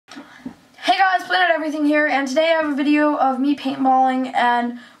Explain It Everything here, and today I have a video of me paintballing,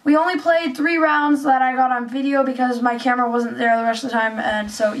 and we only played 3 rounds that I got on video because my camera wasn't there the rest of the time,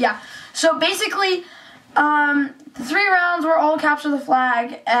 and so yeah. So basically, the 3 rounds were all capture the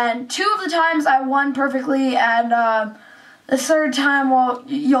flag, and 2 of the times I won perfectly, and the 3rd time, well,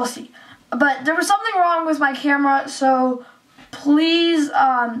 you'll see. But there was something wrong with my camera, so please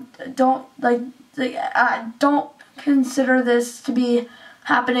don't consider this to be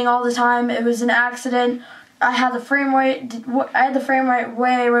happening all the time. It was an accident. I had the frame rate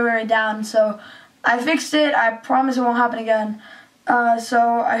way down, so I fixed it. I promise it won't happen again.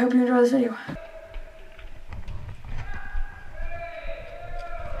 So I hope you enjoy this video.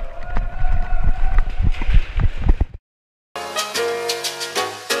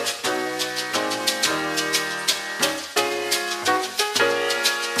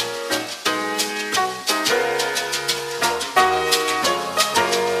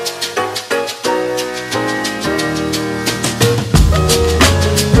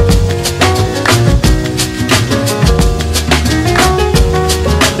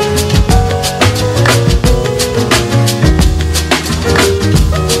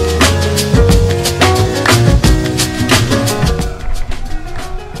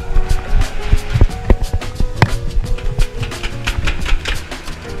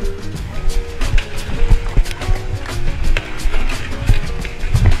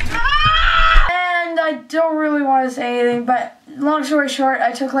 I don't really want to say anything, but long story short,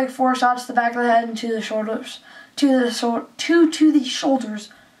 I took like 4 shots to the back of the head and to the shoulders, to the shoulders,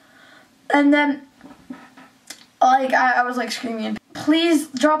 and then like I was like screaming. Please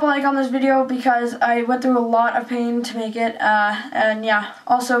drop a like on this video because I went through a lot of pain to make it, and yeah.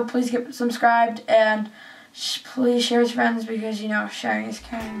 Also, please get subscribed and please share with friends because you know sharing is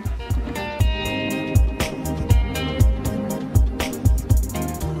caring.